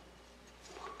bottom.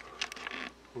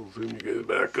 I'll zoom you guys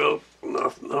back up.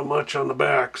 Not much on the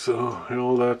back, so you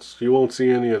know you won't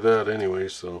see any of that anyway.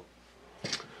 So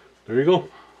there you go.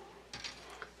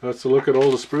 That's a look at all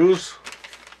the sprues.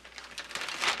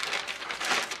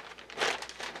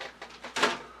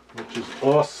 Which is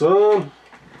awesome.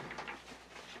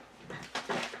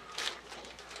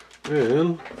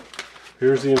 And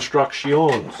here's the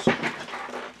instructions.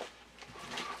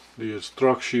 The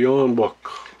instruction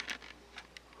book.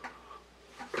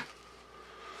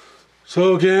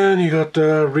 So again, you got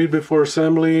read before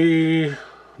assembly,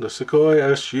 the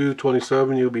Sukhoi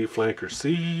Su-27 UB Flanker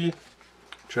C,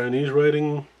 Chinese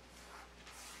writing,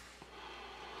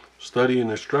 study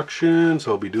and instructions.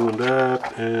 I'll be doing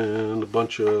that, and a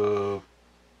bunch of,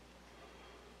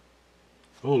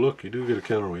 oh look, you do get a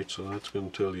counterweight, so that's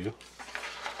going to tell you.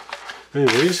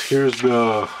 Anyways, here's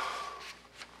the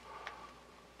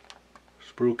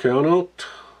sprue count out,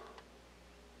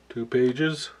 2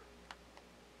 pages.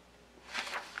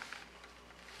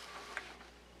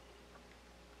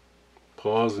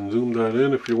 Pause and zoom that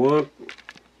in if you want.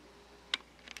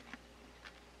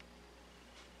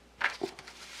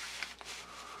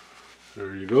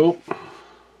 There you go.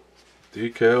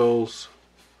 Decals,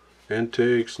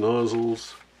 intakes,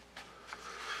 nozzles,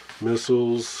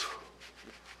 missiles,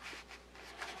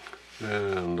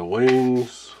 and the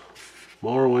wings,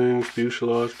 more wings,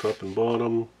 fuselage, top and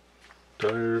bottom,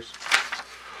 tires.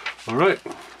 Alright,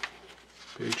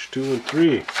 page 2 and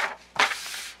 3.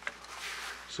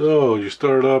 So you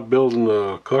start out building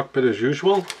the cockpit as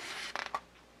usual.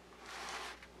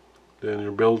 Then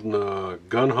you're building the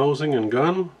gun housing and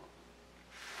gun.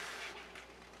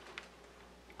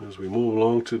 As we move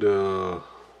along to the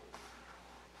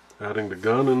adding the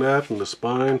gun and that and the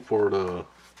spine for the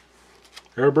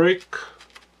air brake.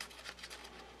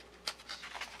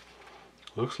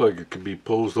 Looks like it could be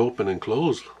posed open and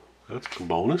closed. That's a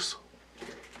bonus.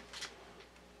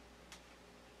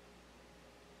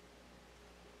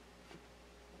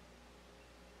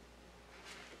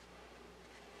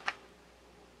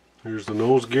 Here's the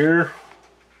nose gear.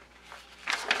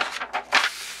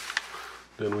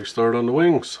 Then we start on the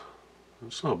wings.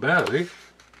 It's not bad, eh?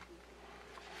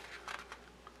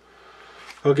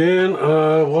 Again,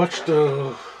 I watched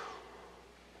another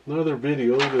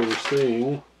video. They were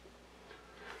saying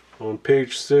on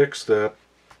page 6 that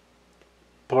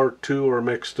part 2 are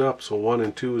mixed up. So 1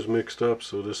 and 2 is mixed up.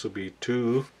 So this will be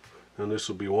 2 and this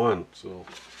will be 1. So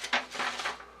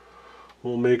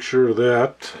we'll make sure of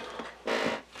that.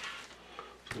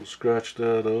 So we'll scratch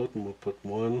that out and we'll put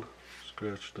 1.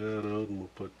 Scratch that out and we'll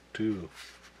put 2.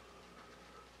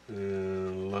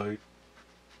 And light.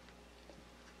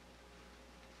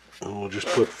 And we'll just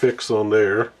put fix on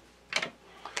there.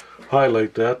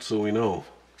 Highlight that so we know.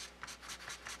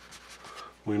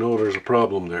 We know there's a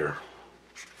problem there.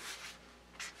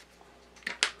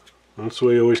 That's the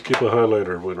way you always keep a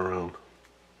highlighter with around.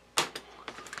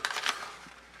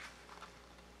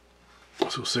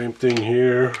 So same thing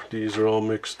here. These are all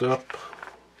mixed up.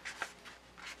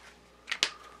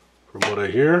 From what I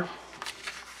hear.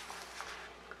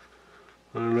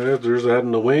 And there's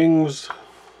adding the wings.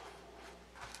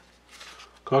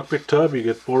 Cockpit tub, you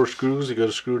get 4 screws. You got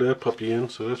to screw that puppy in,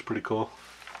 so that's pretty cool.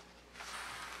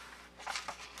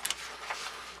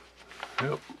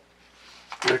 Yep.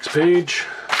 Next page.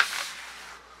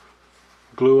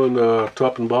 Gluing the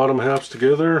top and bottom halves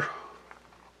together.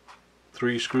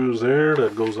 3 screws there.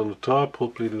 That goes on the top.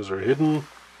 Hopefully those are hidden.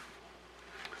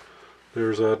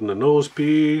 There's adding the nose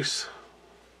piece.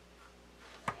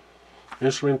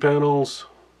 Instrument panels.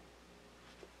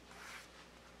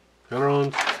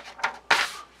 Ailerons.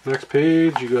 Next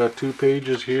page, you got 2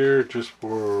 pages here just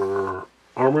for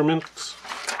armaments.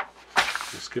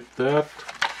 Skip that.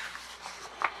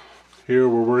 Here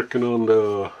we're working on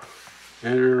the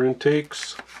air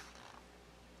intakes.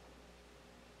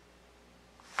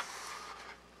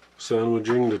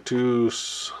 Sandwiching the 2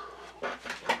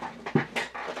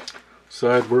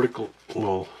 side vertical,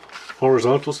 well,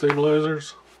 horizontal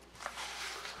stabilizers.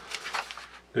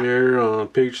 There on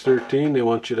page 13 they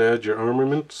want you to add your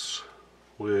armaments,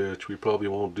 which we probably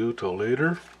won't do till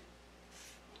later.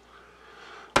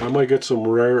 I might get some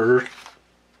rare earth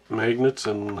magnets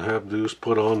and have those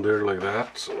put on there like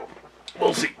that, so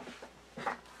we'll see.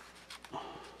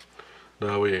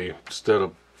 That way, instead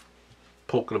of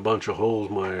poking a bunch of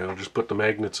holes, I'll just put the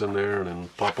magnets in there and then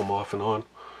pop them off and on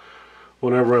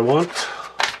whenever I want.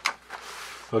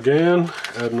 Again,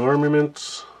 adding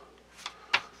armaments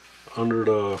under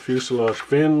the fuselage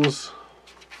fins.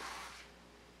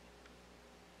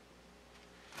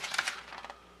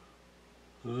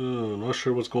 I'm not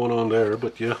sure what's going on there,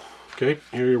 but yeah. Okay,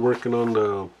 here you're working on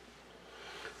the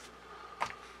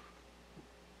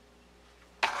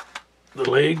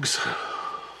legs.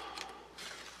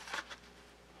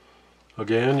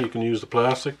 Again, you can use the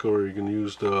plastic or you can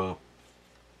use the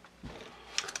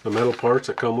metal parts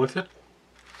that come with it.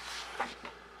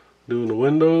 Doing the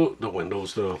windows,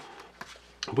 the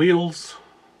wheels.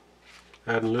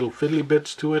 Adding little fiddly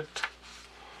bits to it.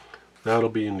 That'll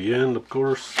be in the end, of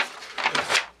course.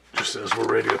 Just as we're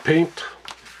ready to paint.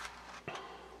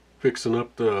 Fixing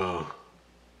up the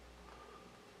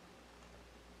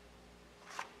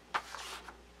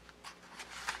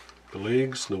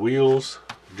legs, the wheels,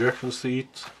 ejection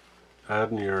seats,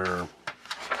 adding your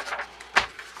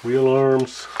wheel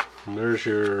arms, and there's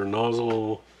your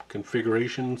nozzle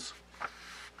configurations.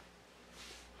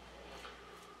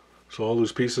 So all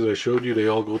those pieces I showed you, they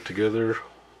all go together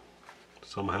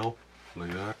somehow,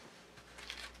 like that.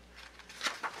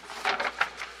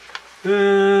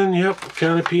 And yep,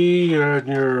 canopy, and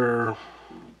your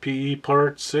PE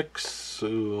part 6,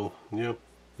 so yep,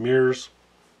 mirrors.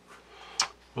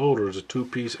 Oh, there's a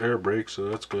 2-piece air brake, so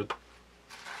that's good.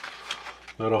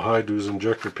 That'll hide those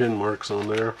injector pin marks on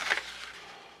there.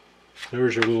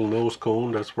 There's your little nose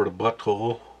cone, that's for the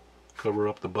butthole, cover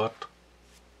up the butt.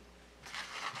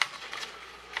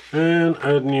 And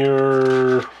adding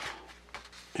your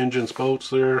engine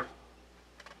spouts there.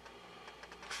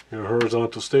 Your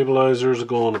horizontal stabilizers will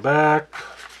go on the back.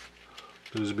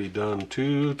 Those will be done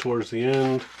too towards the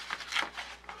end.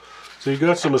 So you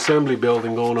got some assembly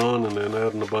building going on and then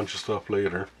adding a bunch of stuff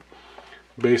later.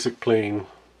 Basic plane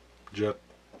jet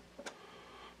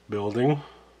building.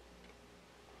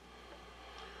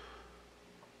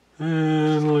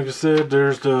 And like I said,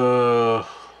 there's the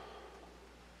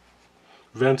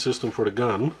vent system for the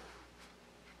gun.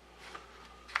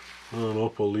 I don't know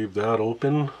if we'll leave that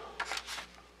open.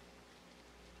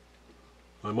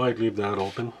 I might leave that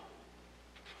open.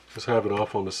 just have it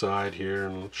off on the side here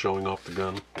and showing off the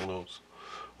gun. Who knows?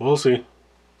 We'll see.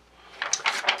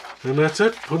 And that's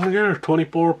it. Putting together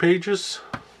 24 pages,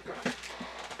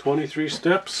 23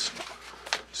 steps,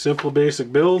 simple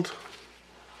basic build.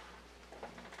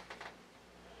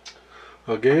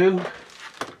 Again,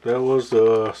 that was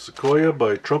the Sequoia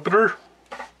by Trumpeter.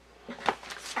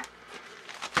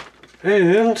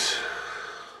 And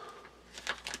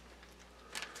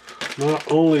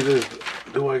not only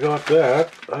do I got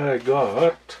that, I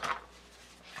got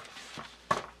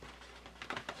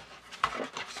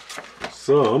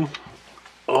some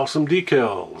awesome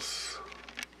decals.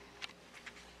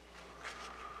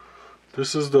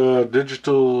 This is the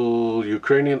digital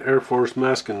Ukrainian Air Force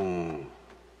masking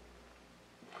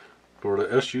for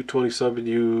the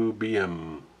Su-27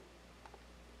 UBM.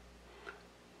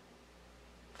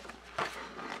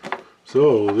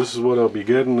 So this is what I'll be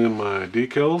getting in my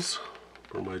decals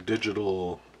for my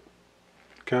digital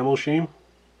camo scheme.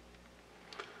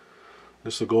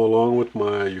 This will go along with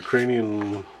my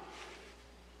Ukrainian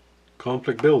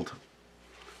conflict build.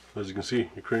 As you can see,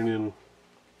 Ukrainian,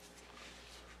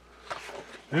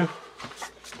 yeah.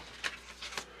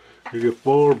 You get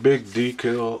 4 big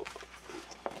decal,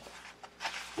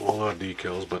 well, not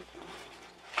decals, but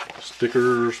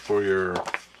stickers for your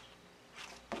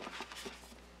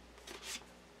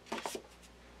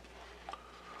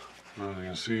you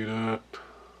can see that.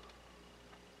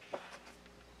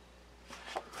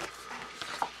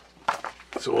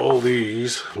 So all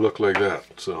these look like that.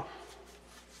 So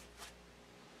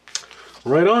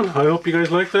right on. I hope you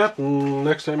guys like that. And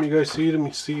next time you guys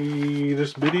see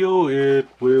this video, it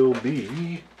will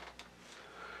be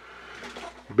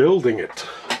building it.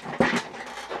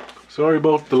 Sorry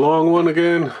about the long one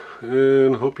again,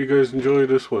 and hope you guys enjoy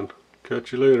this one.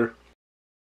 Catch you later.